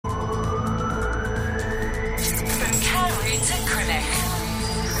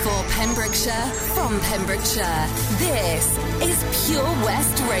For Pembrokeshire, from Pembrokeshire, this is Pure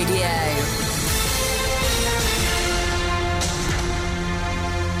West Radio.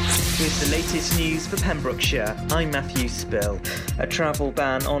 With the latest news for Pembrokeshire, I'm Matthew Spill. A travel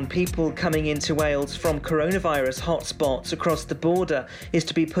ban on people coming into Wales from coronavirus hotspots across the border is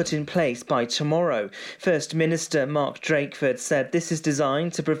to be put in place by tomorrow. First Minister Mark Drakeford said this is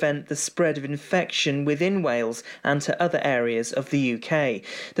designed to prevent the spread of infection within Wales and to other areas of the UK.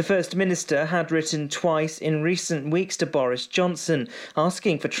 The First Minister had written twice in recent weeks to Boris Johnson,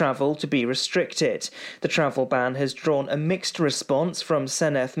 asking for travel to be restricted. The travel ban has drawn a mixed response from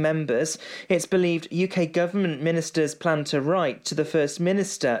Senedd members. It's believed UK government ministers plan to write to the First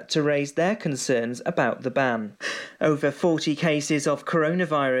Minister to raise their concerns about the ban. Over 40 cases of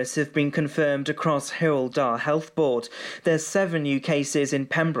coronavirus have been confirmed across Hywel Dda Health Board. There's 7 new cases in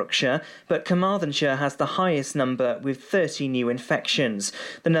Pembrokeshire, but Carmarthenshire has the highest number with 30 new infections.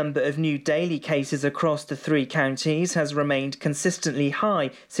 The number of new daily cases across the 3 counties has remained consistently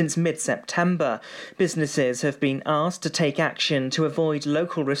high since mid-September. Businesses have been asked to take action to avoid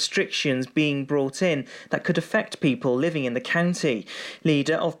local restrictions being brought in that could affect people living in the county.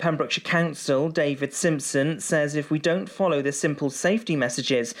 Leader of Pembrokeshire Council, David Simpson, says if we don't follow the simple safety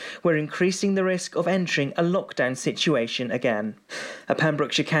messages, we're increasing the risk of entering a lockdown situation again. A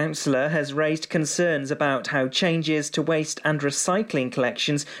Pembrokeshire councillor has raised concerns about how changes to waste and recycling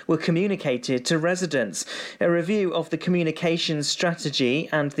collections were communicated to residents. A review of the communications strategy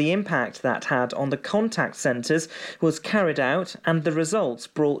and the impact that had on the contact centres was carried out, and the results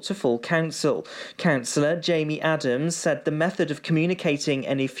brought to full council. Councillor Jamie Adams said the method of communicating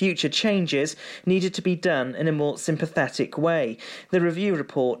any future changes needed to be done in a more sympathetic way. The review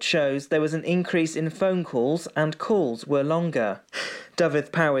report shows there was an increase in phone calls and calls were longer.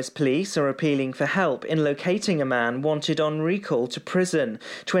 Dyfed-Powys Police are appealing for help in locating a man wanted on recall to prison.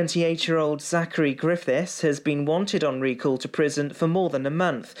 28-year-old Zachary Griffiths has been wanted on recall to prison for more than a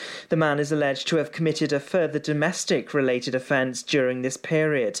month. The man is alleged to have committed a further domestic-related offence during this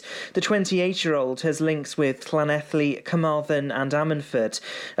period. The 28-year-old has links with Llanelli, Carmarthen and Ammanford.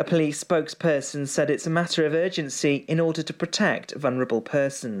 A police spokesperson said it's a matter of urgency in order to protect vulnerable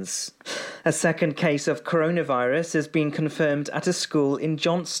persons. A second case of coronavirus has been confirmed at a school in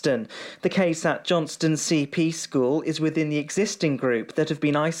Johnston. The case at Johnston CP School is within the existing group that have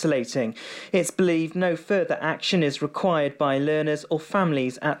been isolating. It's believed no further action is required by learners or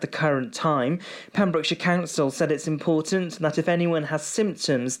families at the current time. Pembrokeshire Council said it's important that if anyone has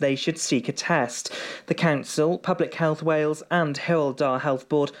symptoms, they should seek a test. The Council, Public Health Wales and Hywel Dda Health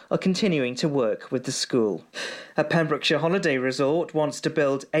Board are continuing to work with the school. A Pembrokeshire holiday resort wants to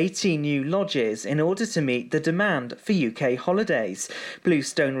build 80 new lodges in order to meet the demand for UK holidays.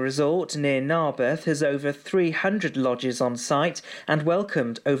 Bluestone Resort near Narberth has over 300 lodges on site and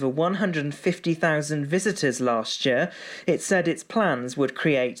welcomed over 150,000 visitors last year. It said its plans would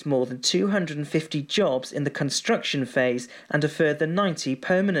create more than 250 jobs in the construction phase and a further 90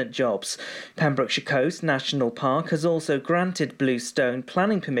 permanent jobs. Pembrokeshire Coast National Park has also granted Bluestone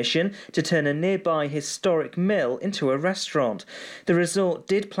planning permission to turn a nearby historic mill into a restaurant. The resort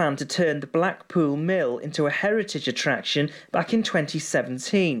did plan to turn the Blackpool Mill into a heritage attraction back in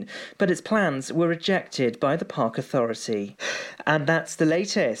 2017, but its plans were rejected by the Park Authority. And that's the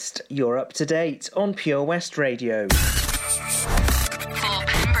latest. You're up to date on Pure West Radio. For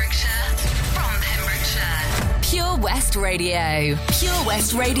Pembrokeshire, from Pembrokeshire, Pure West Radio. Pure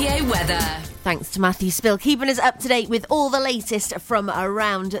West Radio weather. Thanks to Matthew Spill, keeping us up to date with all the latest from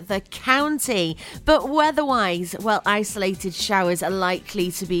around the county. But weather-wise, well, isolated showers are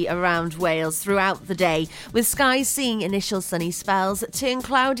likely to be around Wales throughout the day, with skies seeing initial sunny spells turn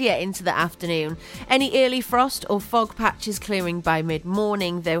cloudier into the afternoon. Any early frost or fog patches clearing by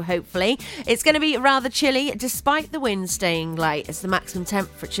mid-morning, though hopefully. It's going to be rather chilly, despite the wind staying light, as the maximum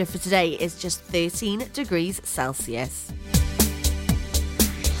temperature for today is just 13 degrees Celsius.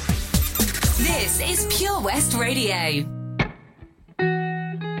 This is Pure West Radio.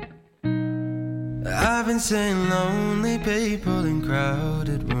 I've been seeing lonely people in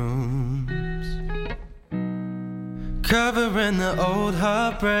crowded rooms, covering the old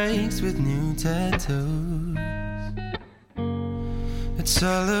heartbreaks with new tattoos. It's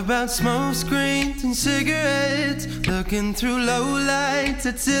all about smoke screens and cigarettes, looking through low lights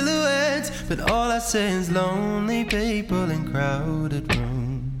at silhouettes. But all I see is lonely people in crowded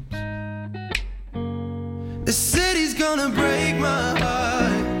rooms. The city's gonna break my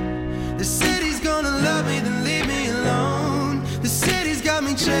heart. The city's gonna love me, then leave me alone. The city's got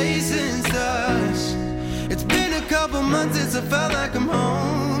me chasing stars. It's been a couple months since I felt like I'm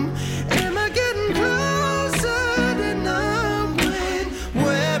home. Am I getting closer to knowing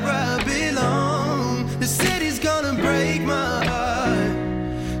where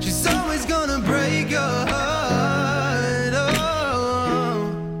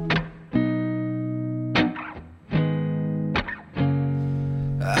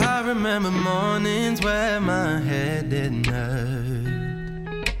remember mornings where my head didn't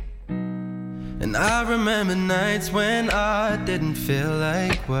hurt. And I remember nights when I didn't feel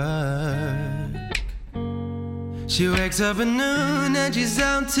like work. She wakes up at noon and she's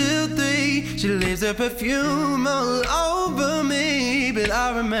out till 3. She leaves her perfume all over me. But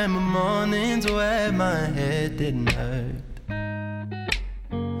I remember mornings where my head didn't hurt.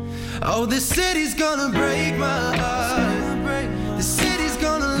 Oh, this city's gonna break my heart. The city's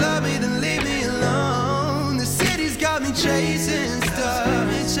gonna love me, then leave me alone. The city's got me chasing stuff.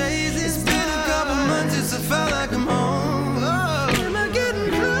 It's been a couple months since I felt like I'm home. Am I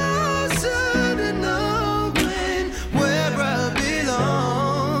getting closer to knowing where I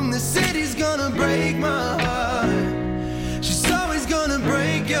belong? The city's gonna break my heart. She's always gonna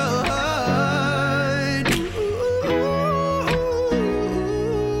break your heart.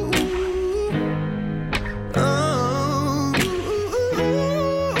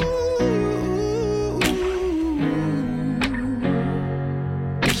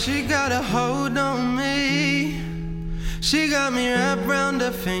 Hold on me. She got me wrapped round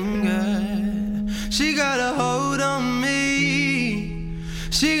her finger. She got a hold on me.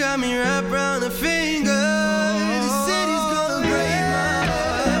 She got me wrapped round her finger. The city's gonna break my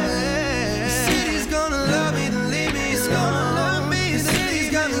heart. The city's gonna love me, then leave me alone. The city's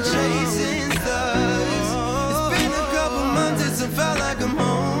got me chasing stars. It's been a couple months since I felt like I'm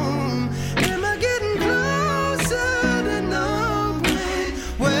home. Am I getting closer to knowing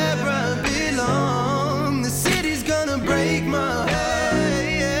where I belong? The city's gonna break my heart.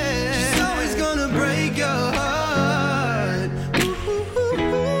 She's always gonna break your heart.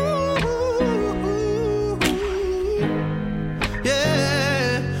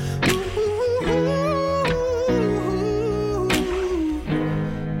 Yeah.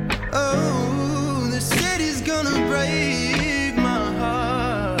 Oh, the city's gonna break my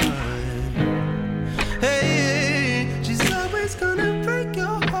heart. Hey, she's always gonna break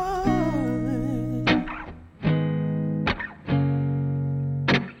your heart.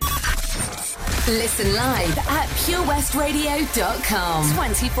 Listen live at purewestradio.com.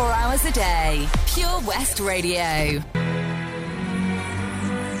 24 hours a day. Pure West Radio.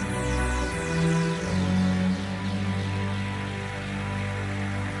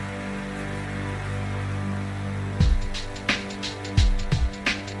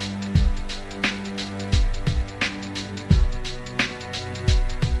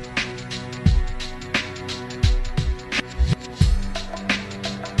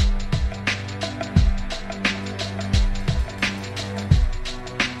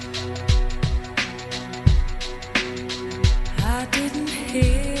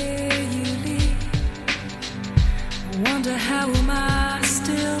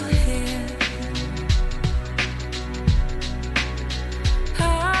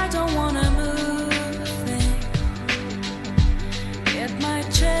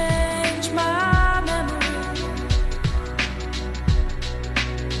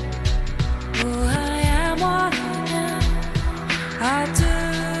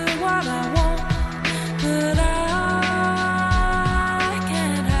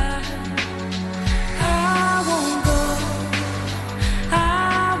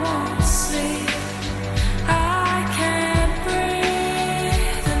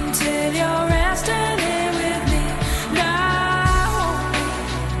 Till you're resting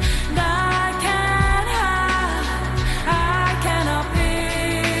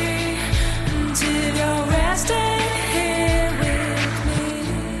here with me.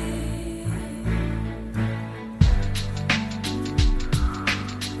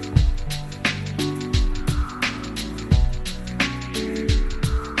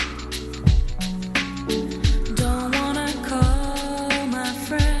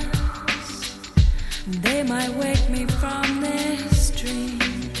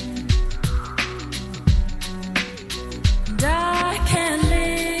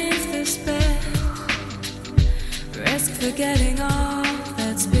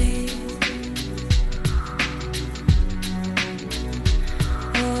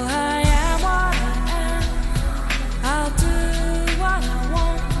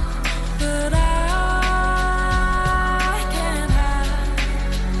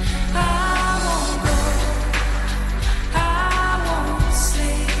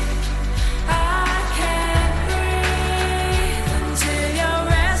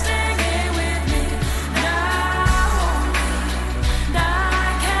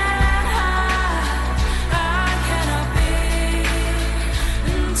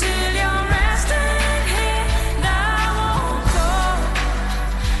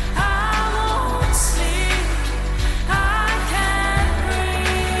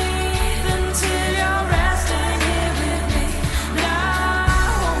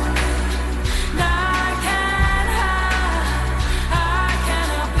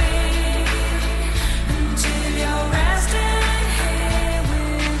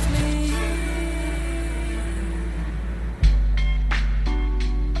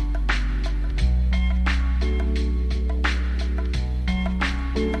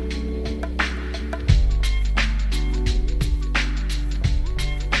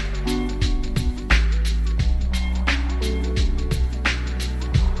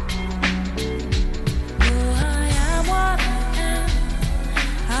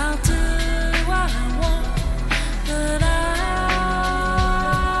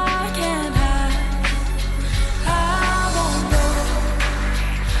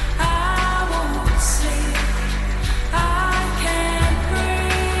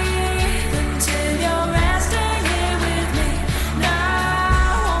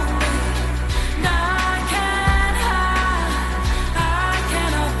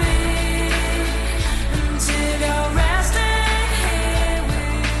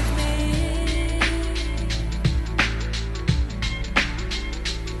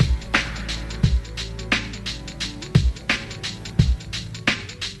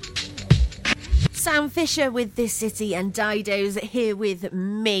 Fisher with This City and Dido's here with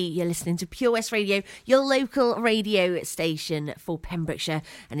me. You're listening to Pure West Radio, your local radio station for Pembrokeshire.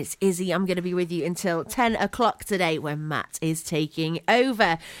 And it's Izzy. I'm going to be with you until 10 o'clock today when Matt is taking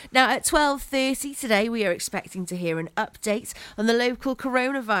over. Now at 12:30 today, we are expecting to hear an update on the local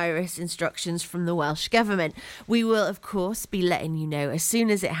coronavirus instructions from the Welsh Government. We will, of course, be letting you know as soon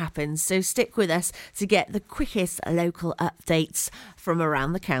as it happens. So stick with us to get the quickest local updates from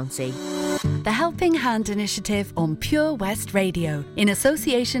around the county. The Helping Hand Initiative on Pure West Radio, in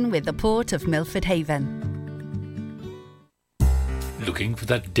association with the Port of Milford Haven. Looking for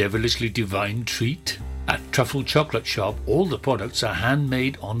that devilishly divine treat? At Truffle Chocolate Shop, all the products are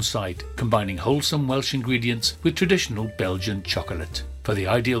handmade on site, combining wholesome Welsh ingredients with traditional Belgian chocolate. For the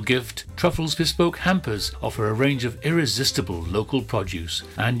ideal gift, Truffle's bespoke hampers offer a range of irresistible local produce,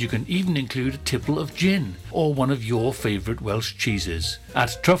 and you can even include a tipple of gin or one of your favourite Welsh cheeses.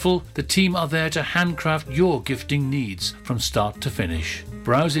 At Truffle, the team are there to handcraft your gifting needs from start to finish.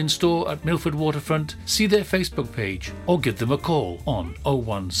 Browse in store at Milford Waterfront, see their Facebook page, or give them a call on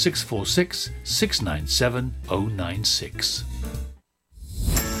 01646 697 096.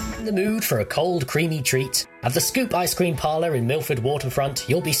 In the mood for a cold, creamy treat? At the Scoop Ice Cream Parlour in Milford Waterfront,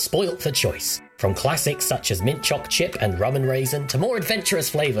 you'll be spoilt for choice. From classics such as mint choc chip and rum and raisin to more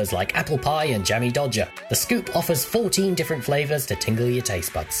adventurous flavours like apple pie and jammy dodger, the Scoop offers 14 different flavours to tingle your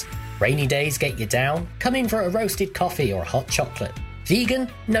taste buds. Rainy days get you down? Come in for a roasted coffee or a hot chocolate.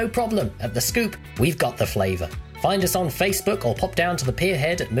 Vegan? No problem. At the Scoop, we've got the flavour. Find us on Facebook or pop down to the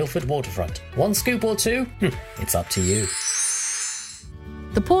Pierhead at Milford Waterfront. One scoop or two? It's up to you.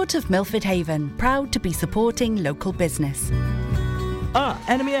 The Port of Milford Haven, proud to be supporting local business. Ah,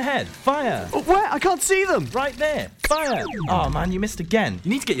 enemy ahead. Fire. Oh, where? I can't see them. Right there. Fire. Oh, man, you missed again.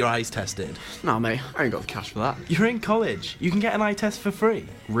 You need to get your eyes tested. Nah, mate, I ain't got the cash for that. You're in college. You can get an eye test for free.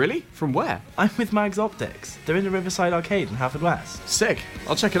 Really? From where? I'm with Mags Optics. They're in the Riverside Arcade in Haverfordwest. Sick.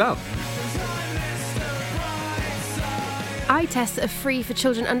 I'll check it out. Eye tests are free for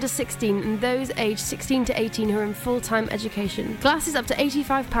children under 16 and those aged 16 to 18 who are in full-time education. Glasses up to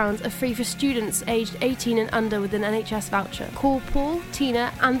 £85 are free for students aged 18 and under with an NHS voucher. Call Paul,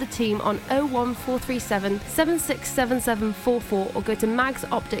 Tina and the team on 01437 767744 or go to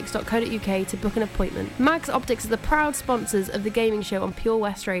magsoptics.co.uk to book an appointment. Mags Optics are the proud sponsors of the gaming show on Pure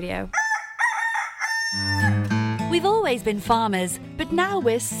West Radio. We've always been farmers, but now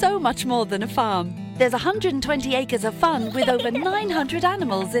we're so much more than a farm. There's 120 acres of fun with over 900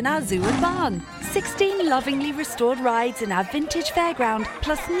 animals in our zoo and barn, 16 lovingly restored rides in our vintage fairground,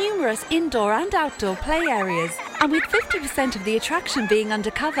 plus numerous indoor and outdoor play areas. And with 50% of the attraction being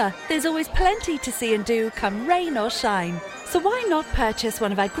undercover, there's always plenty to see and do come rain or shine. So why not purchase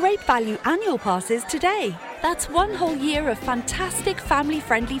one of our great value annual passes today? That's one whole year of fantastic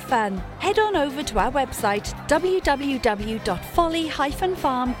family-friendly fun. Head on over to our website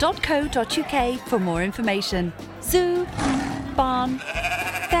www.folly-farm.co.uk for more information. Zoo, barn,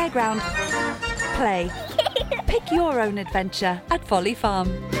 fairground, play. Pick your own adventure at Folly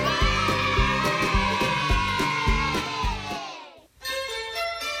Farm.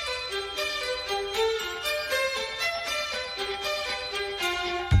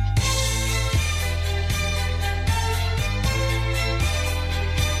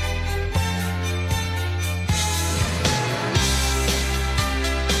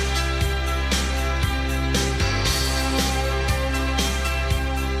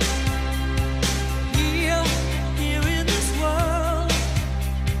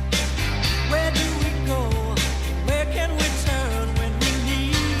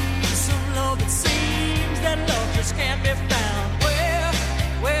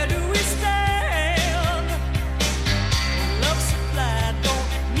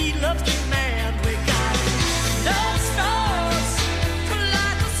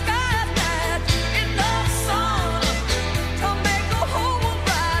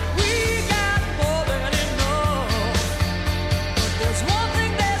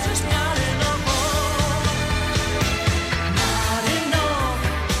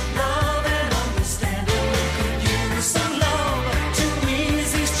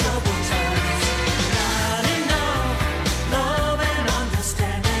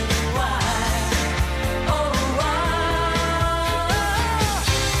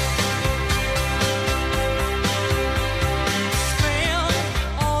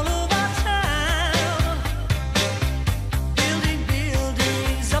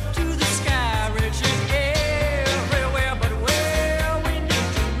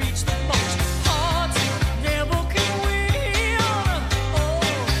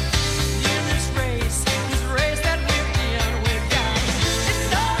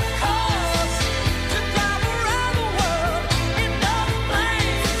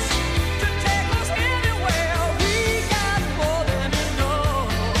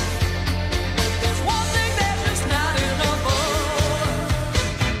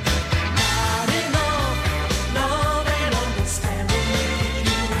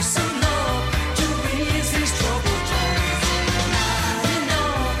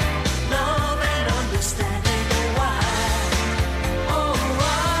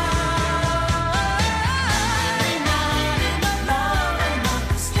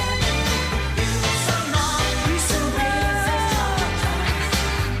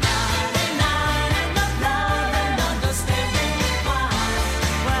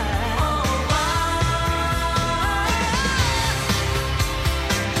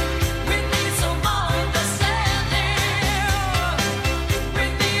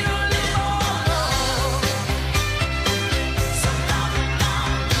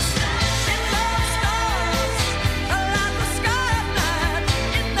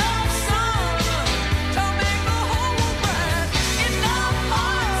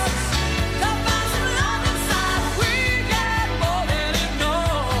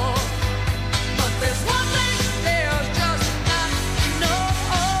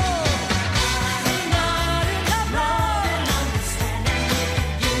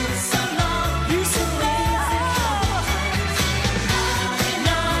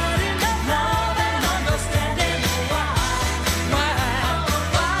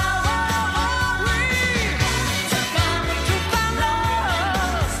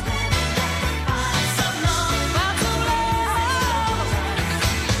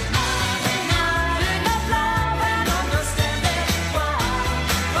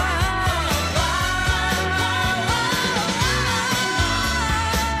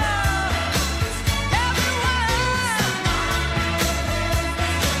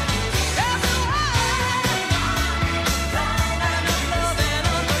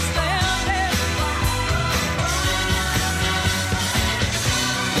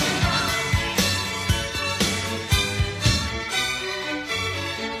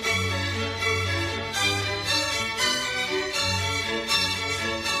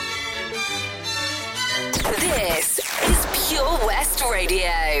 This is Pure West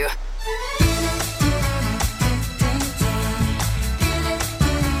Radio.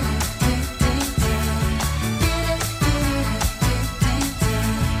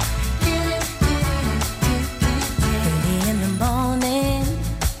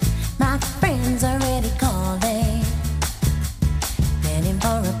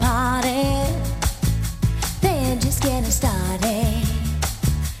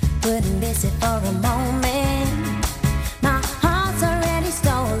 For a moment, my heart's already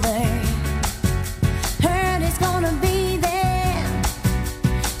stolen. Heard it's gonna be there.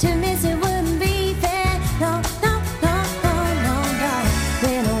 To miss it wouldn't be fair. No, no, no, no, no, no.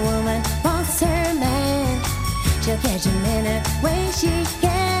 When a woman wants her man, she'll catch him in a way she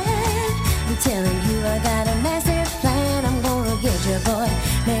can. I'm telling you, I got a massive plan. I'm gonna get your boy,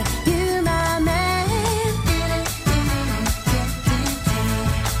 make you my man.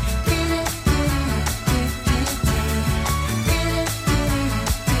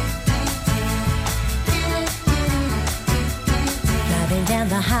 Down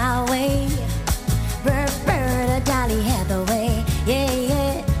the highway, Roberta, Dolly Hathaway, yeah,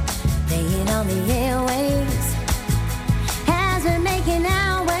 yeah, playing on the airwaves. As we're making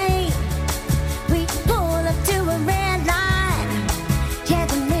our way, we pull up to a red light. Check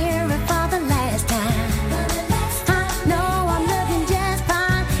the mirror for the last time. I know I'm looking just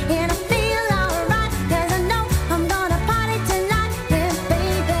fine, and I feel alright, 'cause I know I'm gonna party tonight with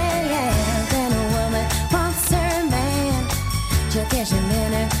baby, yeah. Then a woman wants her man, she'll catch him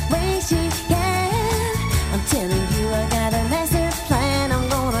in her way she can. I'm telling you, I got a massive plan. I'm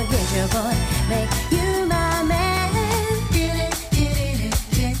gonna get your boy, make you my man.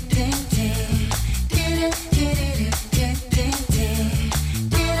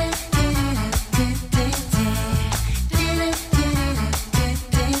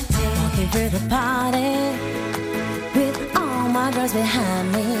 Walking through the party with all my girls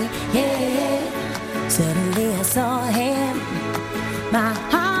behind me, yeah, yeah. Suddenly I saw him. My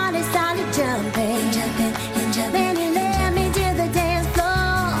heart is started jumping, jumping, and jumping. Then he led me to the dance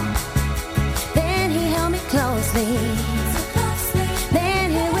floor. Then he held me closely.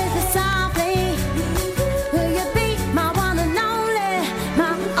 Then he whispered softly, will you be my one and only,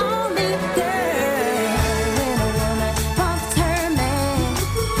 my only girl? When a woman wants her man,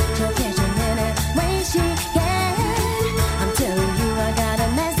 she'll catch him in a way she can. I'm telling you, I got a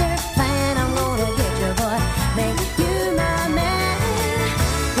master plan. I'm gonna get your boy, make you my man.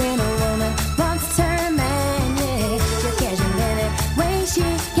 She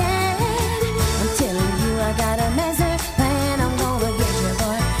can. I'm telling you, I got a massive plan. I'm gonna get you,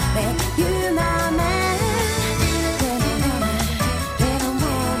 boy, make you my man.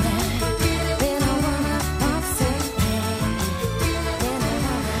 When a woman wants her man.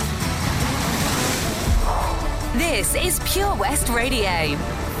 This is Pure West Radio.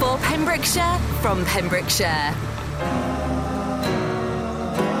 For Pembrokeshire, from Pembrokeshire.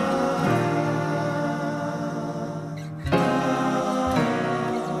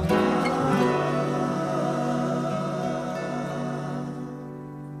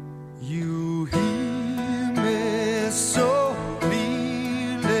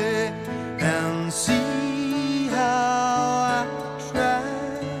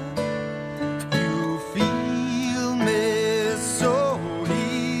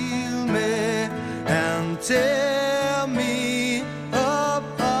 Tear me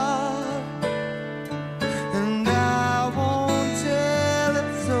apart, and I won't tell it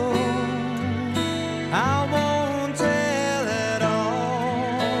so. I won't tell it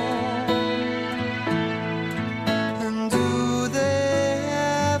all. And do they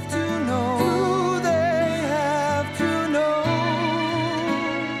have to know? Do they have to know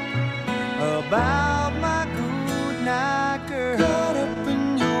about my good night girl? Caught up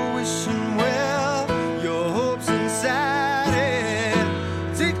in your wishing well.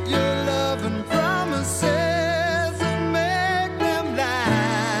 Take your love and promises and make them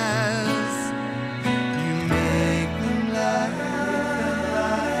last. You make them last.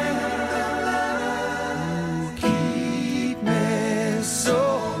 Keep me so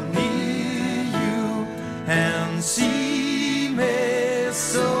near you and see me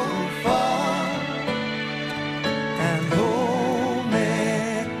so far.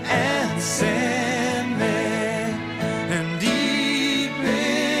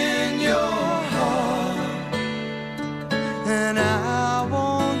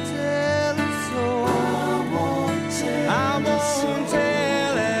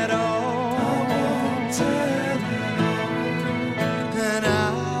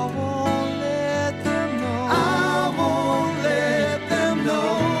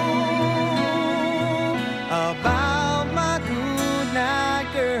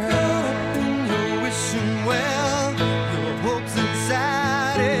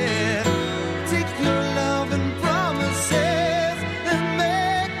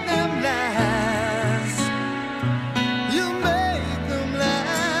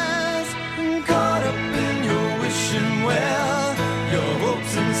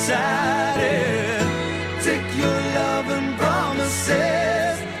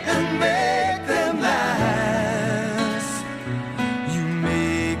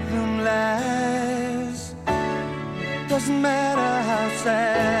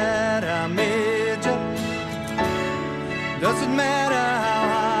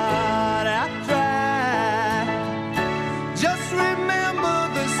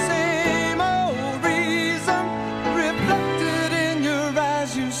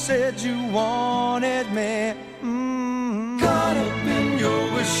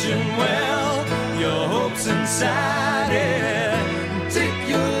 wishing well, your hopes inside it. Take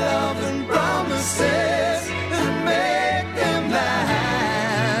your love and promises and make them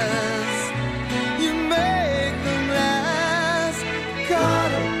last. You make them last.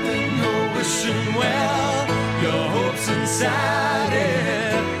 Caught up in your wishing well, your hopes inside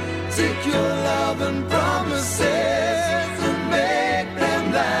it. Take your love and promises and make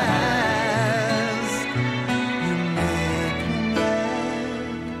them last. You make them last.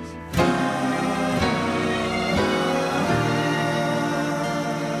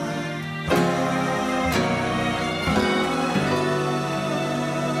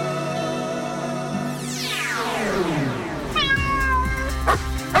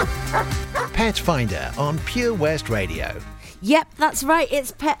 Pet Finder on Pure West Radio. Yep, that's right,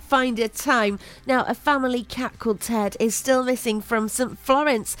 it's Pet Finder time. Now, a family cat called Ted is still missing from St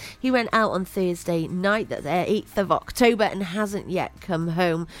Florence. He went out on Thursday night, that's the 8th of October, and hasn't yet come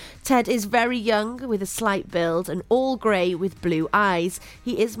home. Ted is very young, with a slight build, and all grey with blue eyes.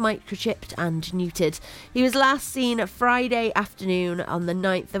 He is microchipped and neutered. He was last seen Friday afternoon on the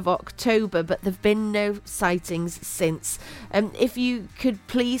 9th of October, but there have been no sightings since. If you could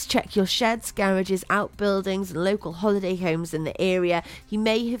please check your sheds, garages, outbuildings and local holiday homes in the area. He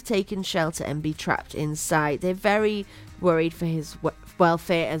may have taken shelter and be trapped inside. They're very worried for his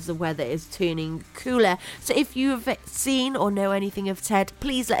welfare as the weather is turning cooler. So if you have seen or know anything of Ted,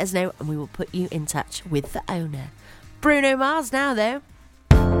 please let us know and we will put you in touch with the owner. Bruno Mars now though.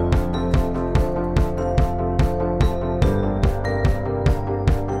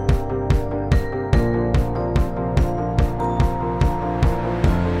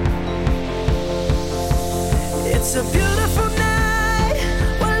 It's a beautiful night.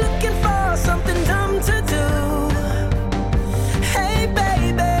 We're looking for something dumb to do. Hey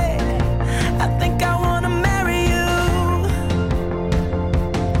baby, I think I wanna marry you.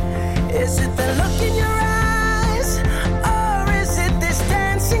 Is it the look in your eyes, or is it this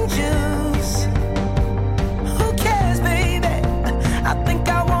dancing juice? Who cares, baby? I think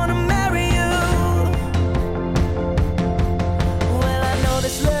I wanna marry you. Well, I know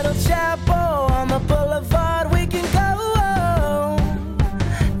this little chapel on the boulevard.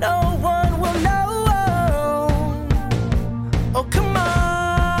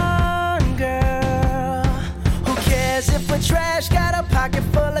 Trash, got a pocket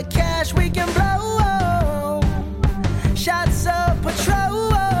full of cash we can blow. Shots of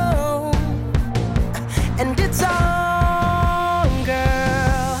Patrol, and it's on,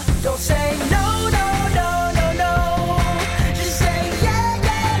 girl. Don't say no, no, no, no, no. Just say yeah,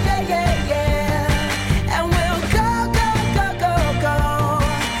 yeah, yeah, yeah, yeah. And we'll go, go, go, go, go.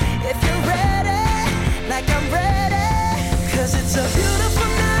 If you're ready, like I'm ready. 'Cause it's a beautiful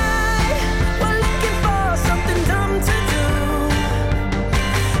night. We're looking for something dumb to do.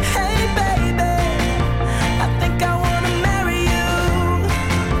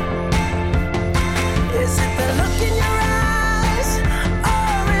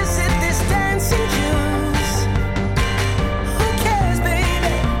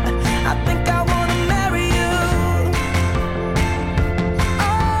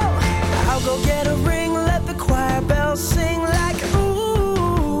 Sing like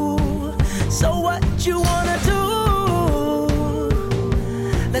ooh. So what you wanna do?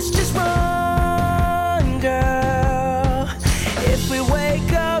 Let's just run, girl. If we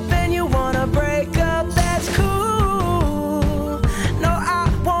wake up and you wanna break up, that's cool. No, I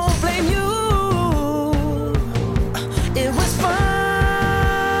won't blame you. It was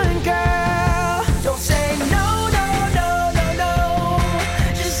fun, girl. Don't say no, no, no, no, no.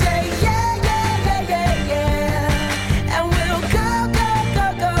 Just say yeah, yeah, yeah, yeah, yeah.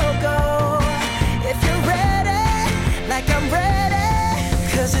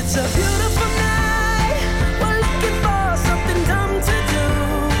 It's a beautiful night. We're looking for something dumb to do.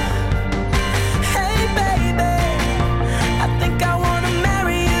 Hey baby, I think I wanna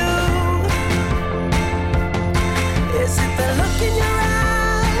marry you. Is it the look in your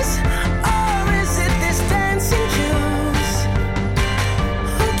eyes, or is it this dancing juice?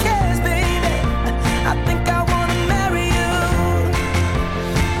 Who cares, baby? I think I wanna marry you.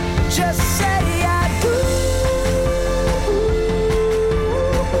 Just say I do.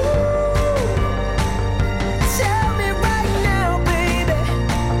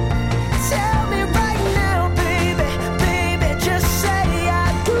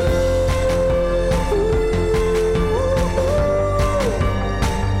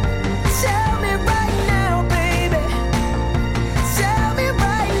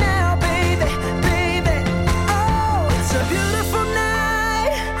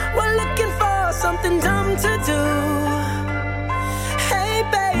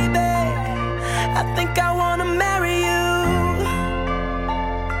 I think I wanna marry you.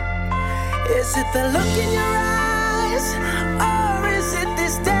 Is it the look in your eyes, or is it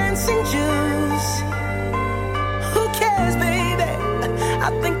this dancing juice? Who cares, baby? I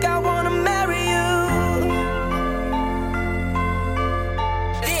think I wanna marry you.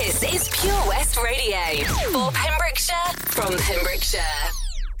 This is Pure West Radio for Pembrokeshire, from Pembrokeshire.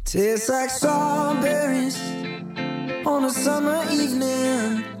 Tastes like strawberries on a summer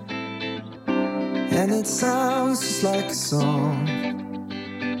evening, and it sounds just like a song.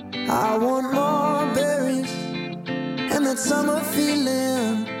 I want more berries and that summer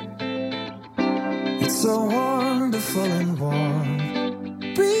feeling. It's so wonderful and warm.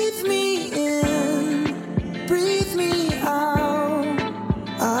 Breathe me in, breathe me out.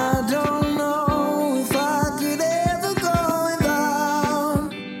 I don't know if I could ever go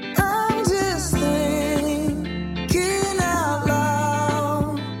without. I'm just thinking out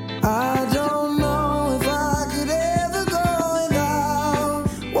loud. I don't know if I could ever go without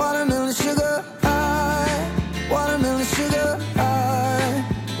watermelon sugar high, watermelon sugar high,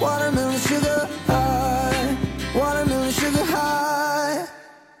 watermelon sugar high, watermelon sugar high,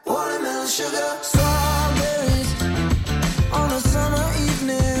 watermelon sugar. Strawberries on a summer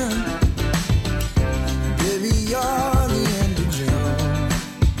evening, baby, you're the end of June.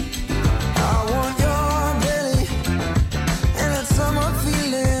 I want your belly and that summer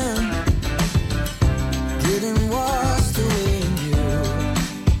feeling, getting washed away in you.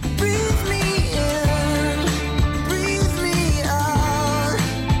 Breathe me in, breathe me out.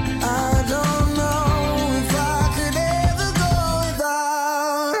 I don't know if I could ever go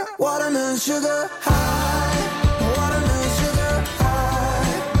without watermelon sugar high, watermelon sugar high,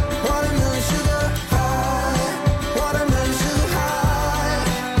 watermelon sugar high, watermelon sugar high,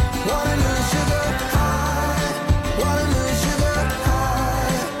 watermelon sugar high, watermelon sugar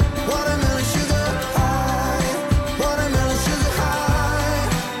high, watermelon sugar high, watermelon sugar high.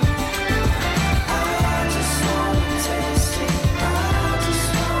 I just wanna taste it, I just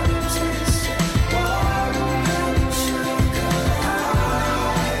wanna taste it, watermelon sugar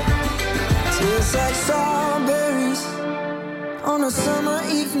high. Tastes like strawberries on a summer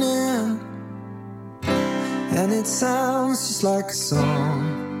evening, and it sounds just like a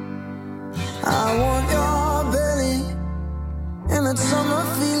song. I want your belly and that summer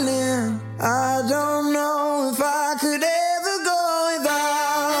feeling. I don't know if I could ever go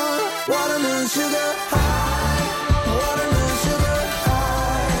without watermelon sugar high, watermelon sugar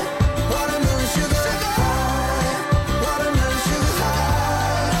high, watermelon sugar high, watermelon sugar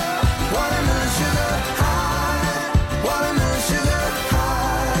high, watermelon sugar high, watermelon sugar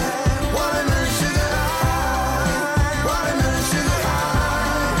high, watermelon sugar high, watermelon sugar high.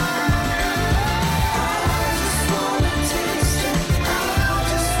 I just wanna taste it, I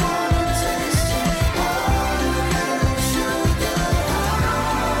just wanna taste it, watermelon sugar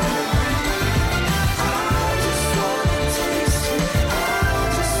high. I just wanna taste it, I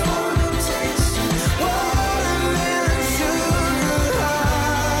just wanna taste it, watermelon sugar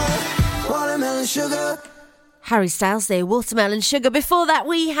high, watermelon sugar. Harry Styles there, Watermelon Sugar. Before that,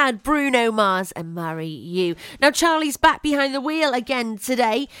 we had Bruno Mars and Marry You. Now, Charlie's back behind the wheel again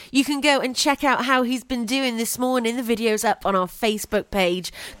today. You can go and check out how he's been doing this morning. The video's up on our Facebook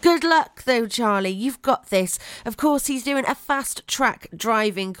page. Good luck, though, Charlie. You've got this. Of course, he's doing a fast track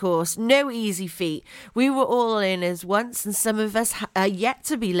driving course. No easy feat. We were all learners once, and some of us are yet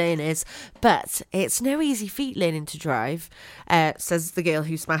to be learners. But it's no easy feat learning to drive, says the girl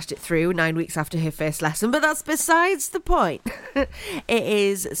who smashed it through 9 weeks after her first lesson. But that's besides the point. It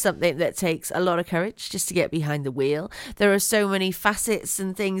is something that takes a lot of courage just to get behind the wheel. There are so many facets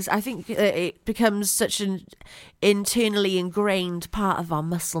and things. I think it becomes such an internally ingrained part of our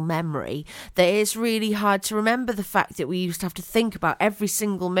muscle memory that it's really hard to remember the fact that we used to have to think about every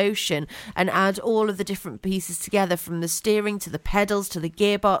single motion and add all of the different pieces together, from the steering to the pedals to the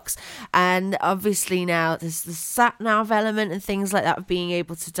gearbox. And obviously now there's the sat-nav element and things like that, of being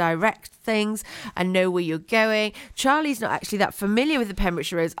able to direct things and know where you're going. Charlie's not actually that familiar with the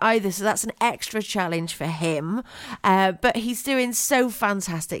Pembrokeshire roads either, so that's an extra challenge for him, but he's doing so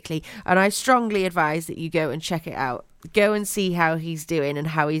fantastically, and I strongly advise that you go and check it out. Go and see how he's doing and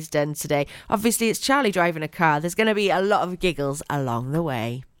how he's done today. Obviously it's Charlie driving a car. There's going to be a lot of giggles along the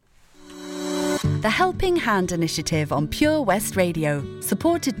way. The Helping Hand Initiative on Pure West Radio,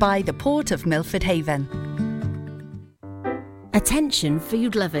 supported by the Port of Milford Haven. Attention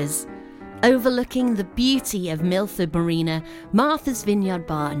food lovers. Overlooking the beauty of Milford Marina, Martha's Vineyard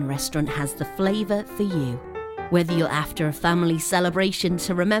Bar and Restaurant has the flavour for you. Whether you're after a family celebration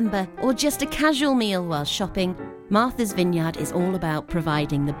to remember or just a casual meal while shopping, Martha's Vineyard is all about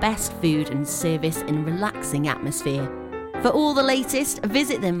providing the best food and service in a relaxing atmosphere. For all the latest,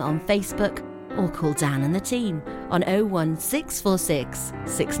 visit them on Facebook or call Dan and the team on 01646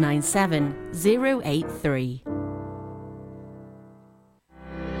 697 083.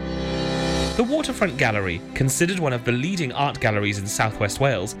 The Waterfront Gallery, considered one of the leading art galleries in South West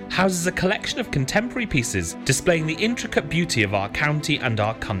Wales, houses a collection of contemporary pieces displaying the intricate beauty of our county and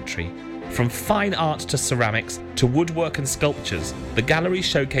our country. From fine art to ceramics to woodwork and sculptures, the gallery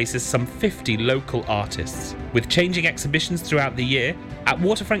showcases some 50 local artists. With changing exhibitions throughout the year, at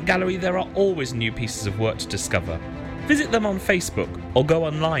Waterfront Gallery there are always new pieces of work to discover. Visit them on Facebook or go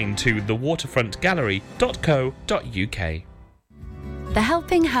online to thewaterfrontgallery.co.uk. The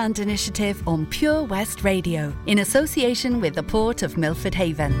Helping Hand Initiative on Pure West Radio, in association with the Port of Milford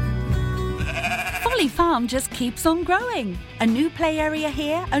Haven. Folly Farm just keeps on growing. A new play area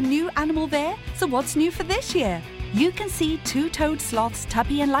here, a new animal there. So what's new for this year? You can see two-toed sloths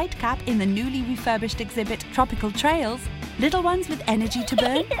Tubby and Lightcap in the newly refurbished exhibit Tropical Trails. Little ones with energy to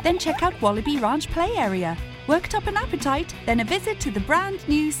burn? Then check out Wallaby Ranch play area. Worked up an appetite? Then a visit to the brand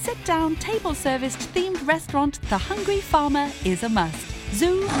new sit-down, table-serviced themed restaurant The Hungry Farmer is a must.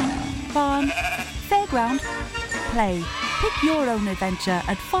 Zoo, farm, fairground, play. Pick your own adventure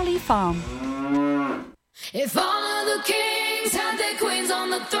at Folly Farm. If all of the kings had their queens on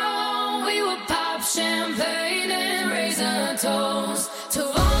the throne, we would pop champagne and raise a toast to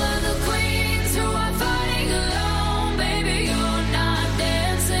all of the queens who are fighting alone. Baby, you're not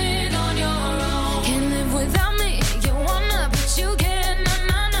dancing on your own. Can't live without me, you wanna, but you can't.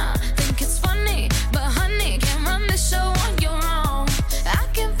 Nah. Think it's funny, but honey, can't run the show on your own. I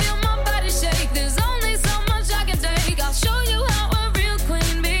can feel my body shake, there's only so much I can take. I'll show you how a real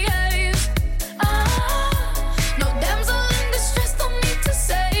queen behaves. No damsel in distress, don't need to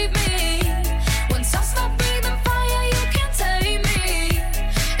save me. Once I stop breathing fire, you can't tame me.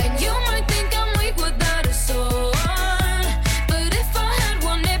 And you might think I'm weak without a sword, but if I had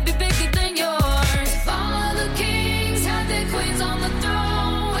one, it'd be bigger than yours. If all of the kings had their queens on the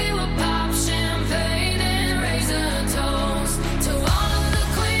throne, we would pop champagne and raise a toast to all of the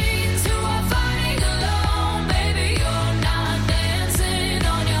queens who are fighting alone. Baby, you're not dancing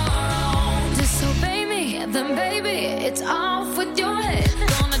on your own. Disobey me, then baby, it's off with your head.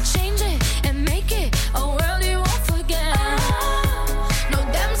 Gonna change it and make it a world you won't forget. No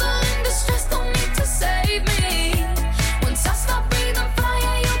damsel in distress, don't need to save me. Once I stop breathing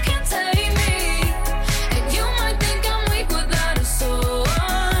fire, you can't tame me. And you might think I'm weak without a sword,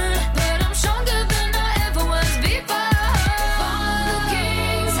 but I'm stronger than I ever was before. If all of the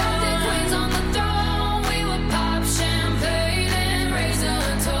kings had their queens on the throne, we would pop champagne and raise a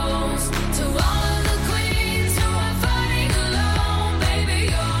toast to all of the queens who are fighting alone. Baby,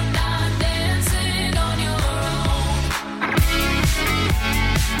 you're not dancing on your own.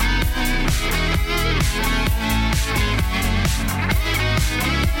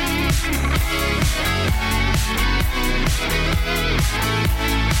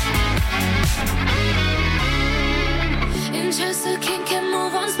 In Chester, king can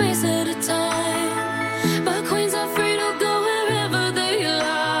move one space at a time, but queens are free to go wherever they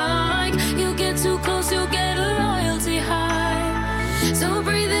like. You get too close, you'll get a royalty high. So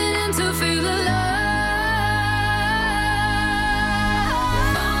breathe it in to feel alive.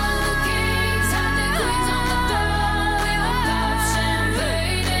 All of the kings had their queens on the throne. We would pop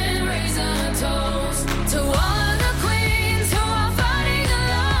champagne and raise a toast to all of the queens who are fighting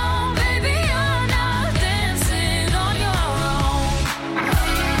alone. Baby, you're not dancing on your own.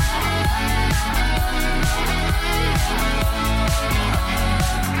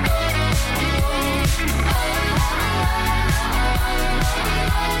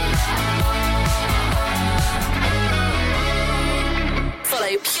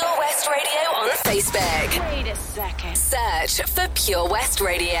 Follow Pure West Radio on Facebook. Wait a second. Search for Pure West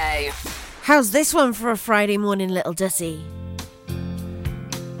Radio. How's this one for a Friday morning, little Dusty?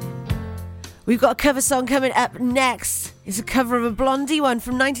 We've got a cover song coming up next. It's a cover of a Blondie one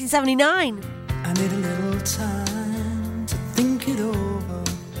from 1979. I need a little time to think it over.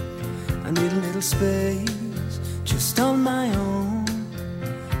 I need a little space just on my own.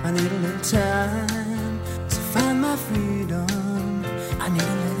 I need a little time to find my freedom. I need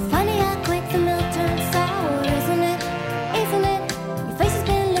a little. Funny how quick the milk turns sour, isn't it? Isn't it? Your face has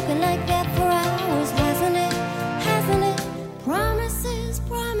been looking like that for hours, hasn't it? Hasn't it? Promises,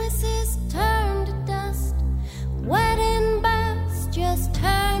 promises turn to dust. Wedding bells just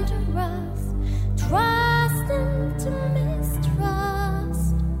turn to rust. Trust into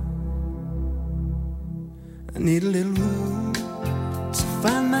mistrust. I need a little room to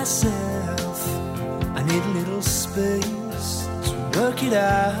find myself. I need a little space space to work it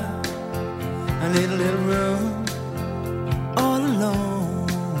out. I need a little room all alone.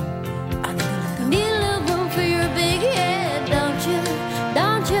 I need a little room for your big head, don't you?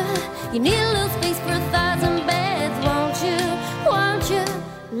 Don't you? You need a little space for 1,000 beds, won't you? Won't you?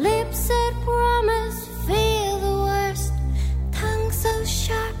 Lips that promise, feel the worst. Tongue so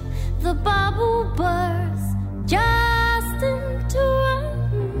sharp, the bubble bursts. Just into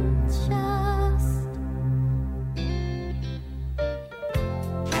unjust.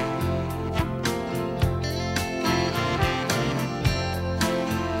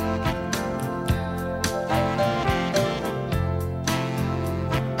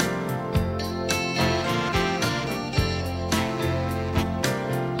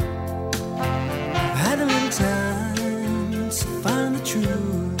 I've had a little time to find the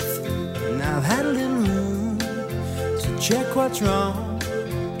truth, and I've had a little room to check what's wrong.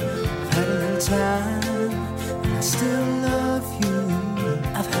 I've had a little time, and I still love you.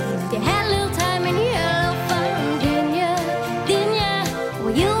 I've had a little. You had a little time and you had a little fun, didn't ya? Didn't ya?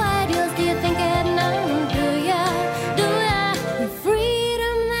 Well, you had yours, do you think I had none? Do ya? Do ya? The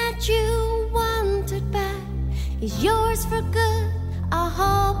freedom that you wanted back is yours for good. I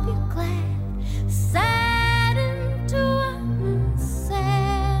hope you're glad. Sad into unsaid.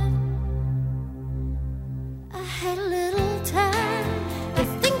 I had a little time to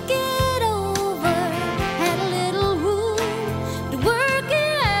think it over. Had a little room to work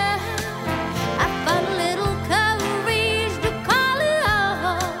it out. I found a little courage to call it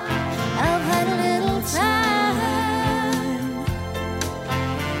off. I've had a little time.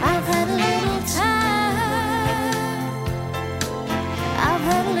 I've had a little time. I've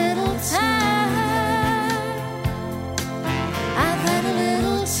had a little time. I've had a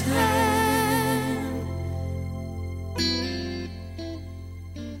little time.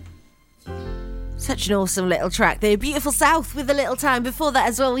 Such an awesome little track there. Beautiful South with a little time. Before that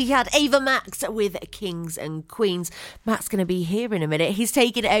as well, we had Ava Max with Kings and Queens. Matt's going to be here in a minute. He's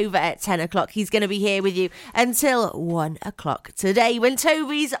taking over at 10 o'clock. He's going to be here with you until 1 o'clock today when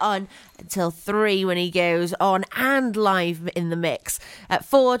Toby's on, until 3 when he goes on and live in the mix. At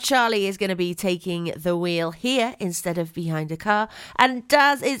 4, Charlie is going to be taking the wheel here instead of behind a car. And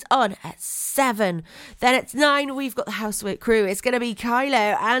Daz is on at 7. Then at 9, we've got the Housework crew. It's going to be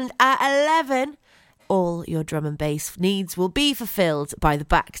Kylo. And at 11... all your drum and bass needs will be fulfilled by the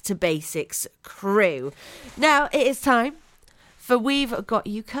Back to Basics crew. Now it is time for We've Got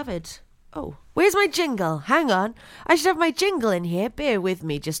You Covered. Oh, where's my jingle? Hang on. I should have my jingle in here. Bear with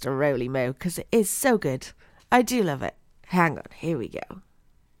me just a roly-mo because it is so good. I do love it. Hang on. Here we go.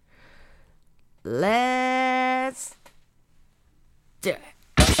 Let's do it.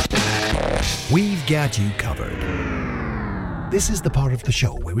 We've got you covered. This is the part of the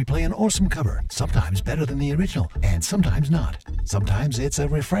show where we play an awesome cover, sometimes better than the original, and sometimes not. Sometimes it's a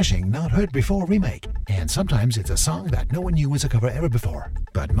refreshing, not heard before remake, and sometimes it's a song that no one knew was a cover ever before.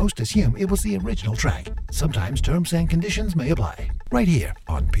 But most assume it was the original track. Sometimes terms and conditions may apply. Right here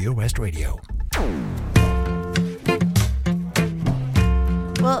on Pure West Radio.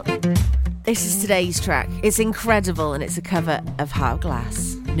 Well, this is today's track. It's incredible and it's a cover of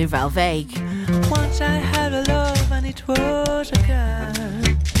Hourglass, Nouvelle Vague. Once I had a love and it was a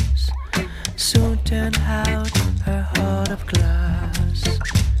gas. Soon turned out her heart of glass.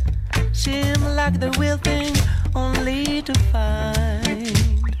 Seemed like the real thing only to find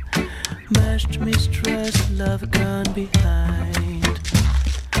much mistrust, love gone behind.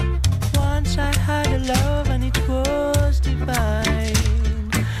 Once I had a love and it was divine.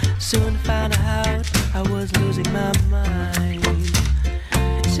 Soon found out I was losing my mind.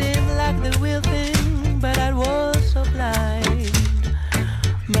 Seemed like the real thing, but I was so blind.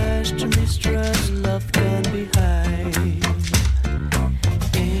 Much to mistrust, love gone behind.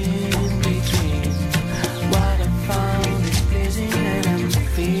 In between, what I found is pleasing and I'm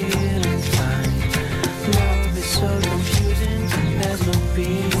feeling fine. Love is so confusing, there's no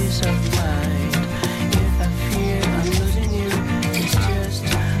peace of mind. If I fear I'm losing you, it's just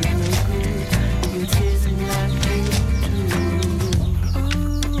no good. You didn't like you too.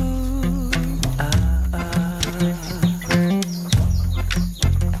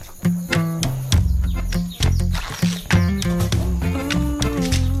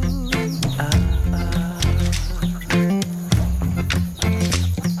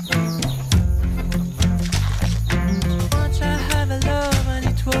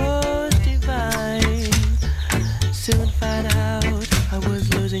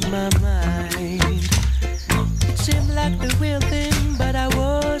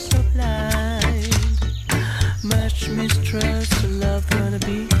 Mistrust, love gonna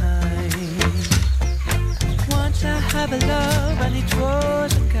be high. Once I have a love and it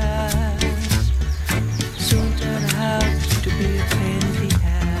was a gas. Soon turned out to be a pain in the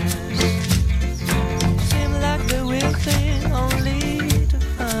ass. Seemed like the real thing, only to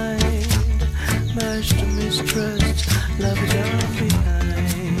find much to mistrust. Love is all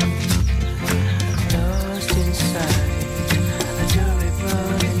behind. Lost inside a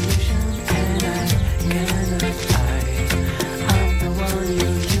terrible illusion, and I cannot hide. I'm the one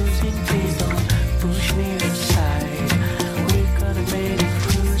you're using, please don't push me aside. We could have made it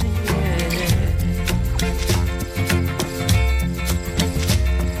cruising,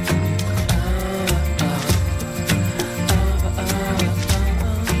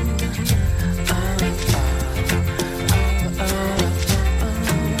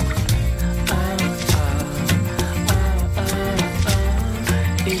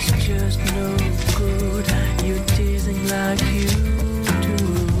 it's just no good. You teasing like you do.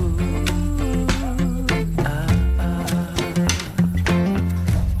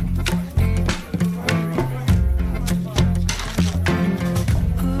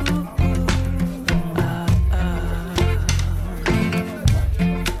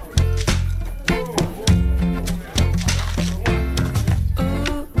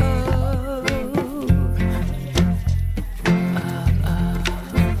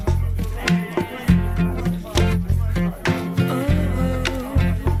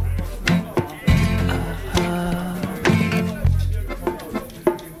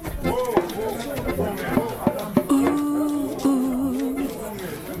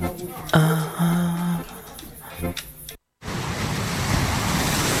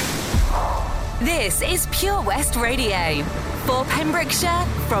 This is Pure West Radio for Pembrokeshire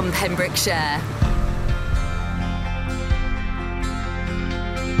from Pembrokeshire.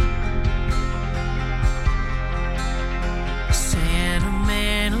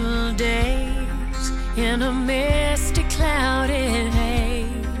 Sentimental days in a misty clouded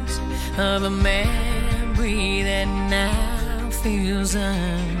haze of a memory that now feels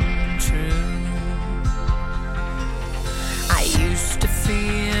untrue. I used to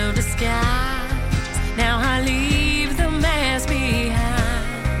feel the skies, now I leave the mask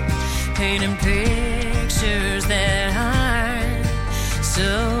behind, painting pictures that aren't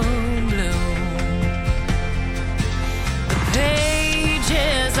so blue. The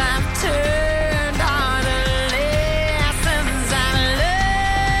pages I've turned are the lessons I've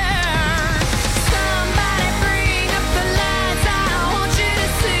learned. Somebody bring up the lights, I want you to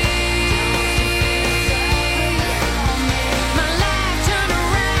see. My life turned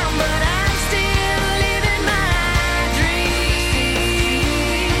around, but I'm still living my dream.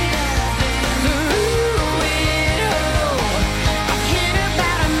 Through it all, I've hit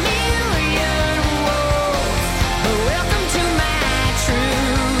about 1,000,000 walls, but welcome to my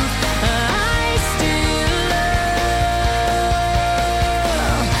truth. I still love.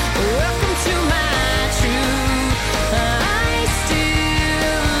 Welcome to my truth. I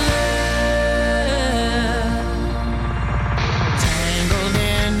still love. Tangled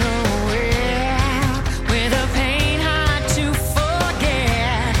in a web with a pain hard to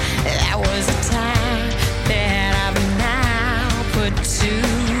forget. That was a time that I've now put to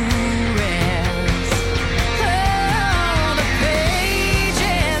rest. Oh, the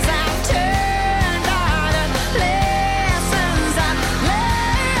pages I've turned are the lessons I've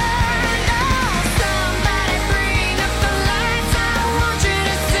learned. Oh, somebody bring up the lights, I want you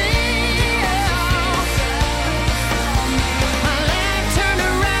to see. My life turned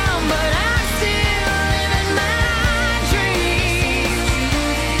around, but I'm still living my dreams.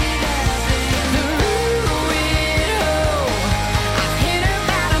 Through it all, I've hit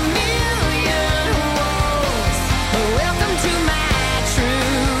about 1,000,000 walls, but welcome to my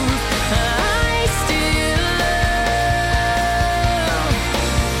truth. I still love.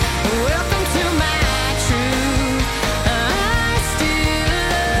 Welcome to my truth. I still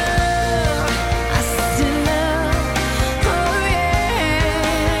love. I still love. Oh yeah,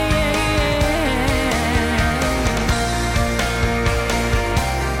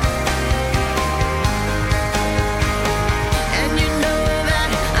 and you know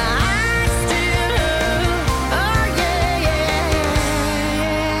that I still love. Oh yeah.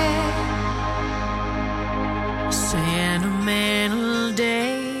 Sentimental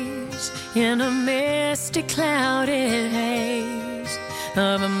days in a misty clouded haze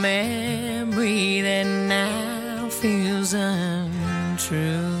of a memory that now feels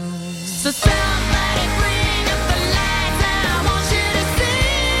untrue. So somebody bring up the lights, I want you to see.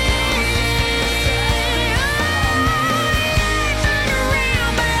 Turn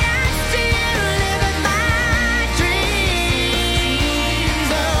around, but I'm still living my dreams.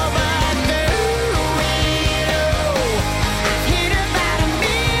 Oh, but through it all,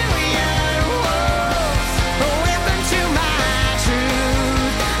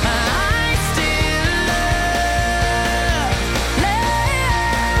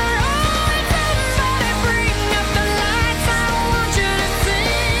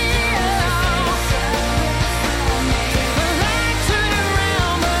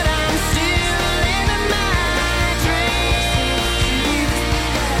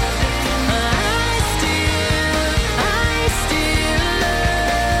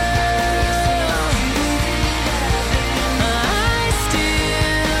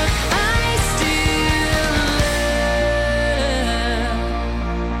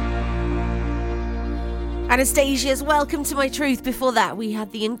 Anastasia's Welcome to My Truth. Before that, we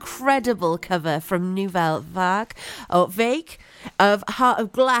had the incredible cover from Nouvelle Vague of Heart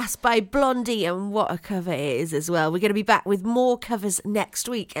of Glass by Blondie, and what a cover it is as well. We're going to be back with more covers next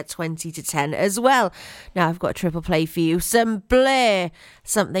week at 20 to 10 as well. Now I've got a triple play for you. Some Blair,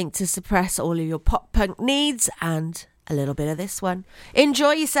 something to suppress all of your pop punk needs, and a little bit of this one.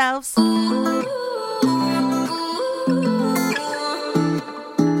 Enjoy yourselves.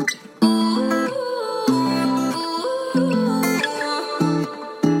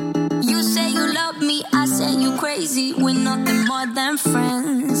 We're nothing more than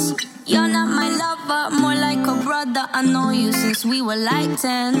friends. You're not my lover, more like a brother. I know you since we were like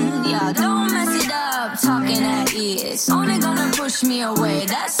 10. Yeah, don't mess it up, talking at ears. Only gonna push me away,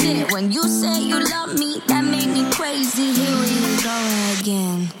 that's it. When you say you love me, that made me crazy. Here we go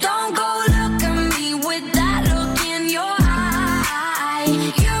again. Don't go look at me with that look in your eye.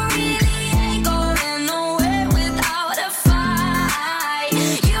 You really ain't going nowhere without a fight.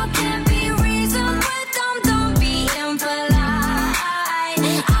 You can't be reasoned with them, don't be impolite.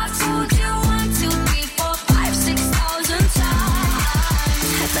 I've told you 1, 2, 3, 4, 5, 6,000 times.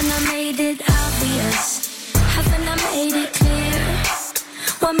 Haven't I made it obvious? Haven't I made it clear?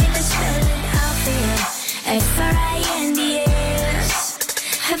 Want me to spell it out for you? F-R-I-N-D-S.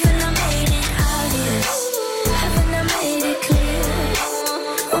 Haven't I made it obvious? Haven't I made it clear?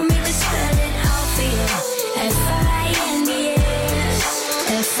 Want me to spell it out for you? F-R-I-N-D-S.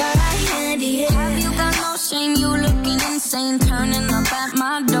 F-R-I-N-D-S. Have you got no shame? You looking insane, turning up at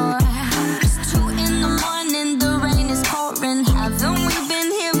my door. It's 2 in the morning, the rain is pouring. Haven't we been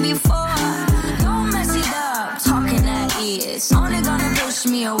here before? Don't mess it up, talking at ears. Only gonna push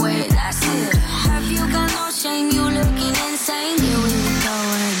me away, that's it. Have you got no shame? You looking insane. Here we go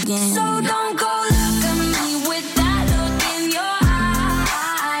again. So don't go look at me with that look in your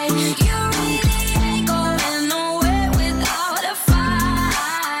eye. You really ain't going nowhere without a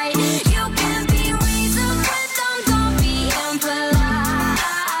fight. You can be reasoned with them, don't be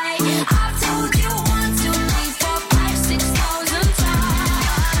impolite. I've told you 1, 2, 3, 4, 5, 6,000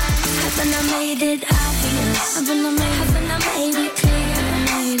 times. Haven't I made it obvious? Haven't I made it clear?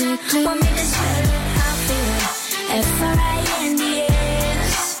 Want me to spell it out for you? F-R-I-N-D-S.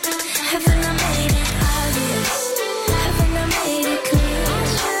 Haven't I made it obvious? Haven't I made it clear?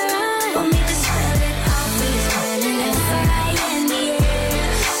 Want me to spell it out for you? F-R-I-N-D-S.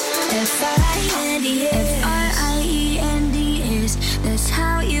 F-R-I-N-D-S. F-R-I-E-N-D-S. That's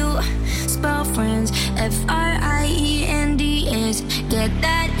how you spell friends. F-R-I-E-N-D-S. Get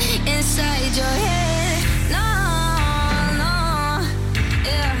that inside your head. No,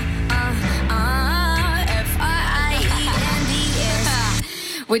 yeah, F-R-I-E-N-D-S.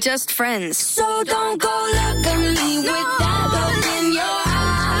 We're just friends. So don't go look at me with that look in your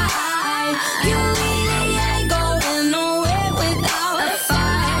eye. You really ain't going nowhere without a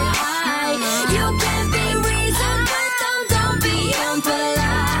fight. You can't be reasoned with them, don't be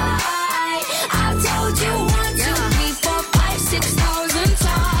impolite. I've told you 1, 2, 3, 4, 5, 6,000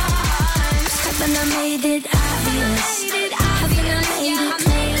 times. Haven't I made it obvious? Haven't I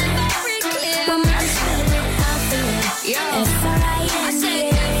made it clear? Want me to spell it out for you? F-R-I-N-D-S.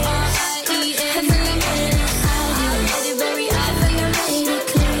 Haven't I made it obvious? Haven't I made it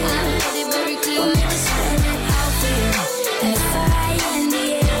clear? Want me to spell it out for you?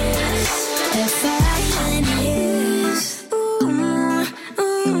 F-R-I-N-D-S. F-R-I-N-D-S.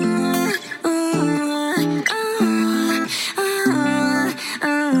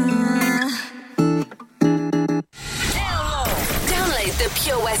 Download the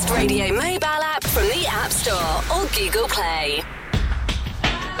Pure West Radio mobile app from the App Store or Google Play.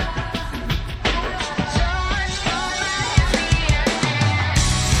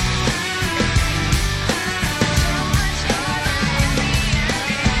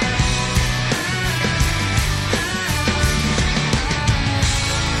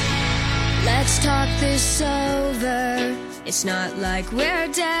 Let's talk this over. It's not like we're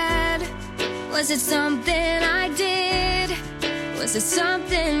dead. Was it something I did? Was it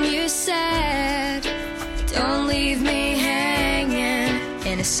something you said? Don't leave me hanging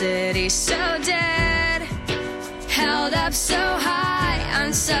in a city so dead. Held up so high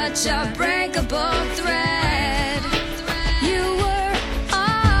on such a breakable thread. You were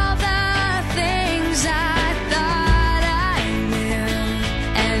all the things I thought I knew,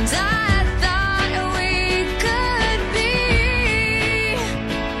 and I thought we could be.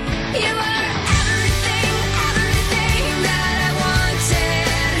 You were everything, everything that I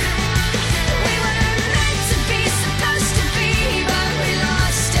wanted. We were meant to be, supposed to be, but we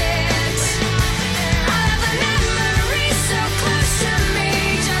lost it. All of the memories so close to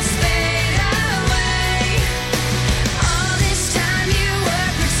me just fade away.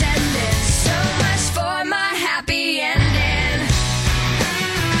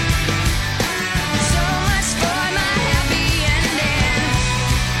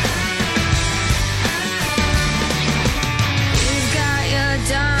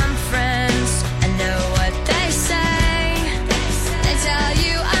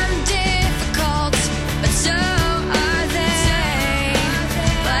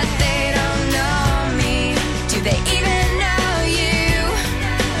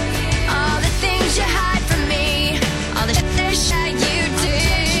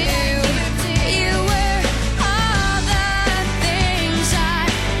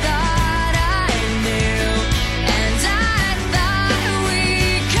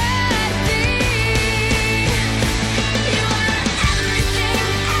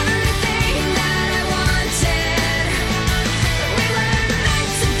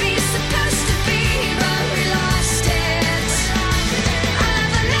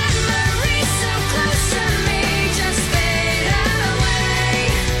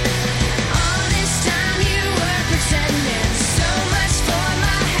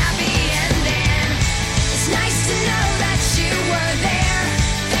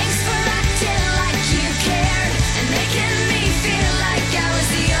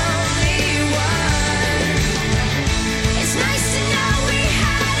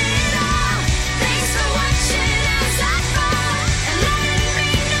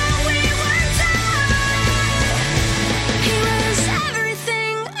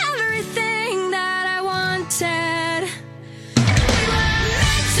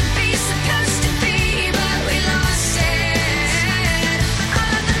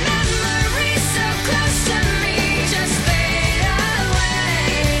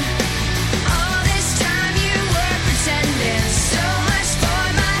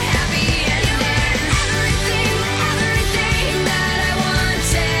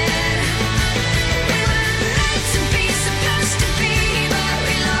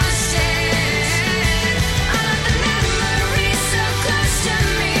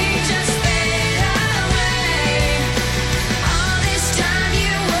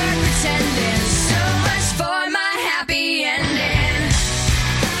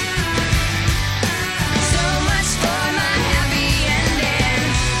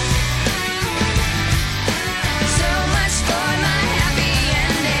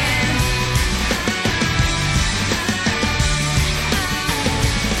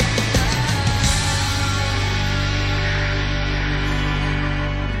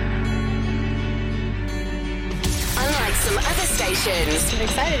 I'm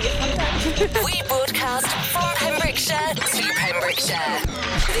excited to get pumped up. We broadcast from Pembrokeshire to Pembrokeshire.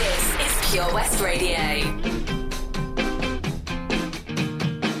 This is Pure West Radio.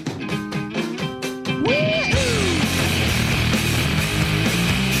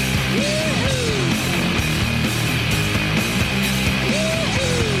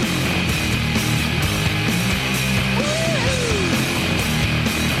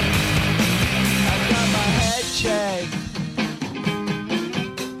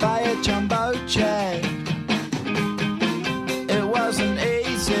 By a jumbo jet. It wasn't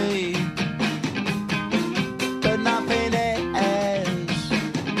easy, but nothing is.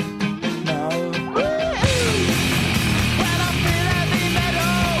 No. When I feel heavy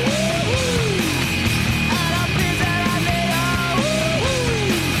metal, and I feel that I need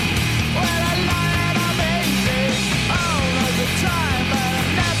when I lie and I'm easy all of the time, but I'm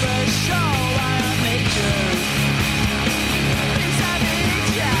never sure why I need you.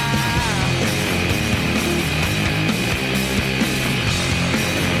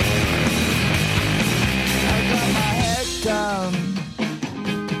 Done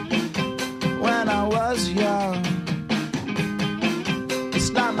when I was young. It's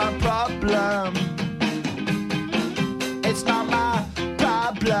not my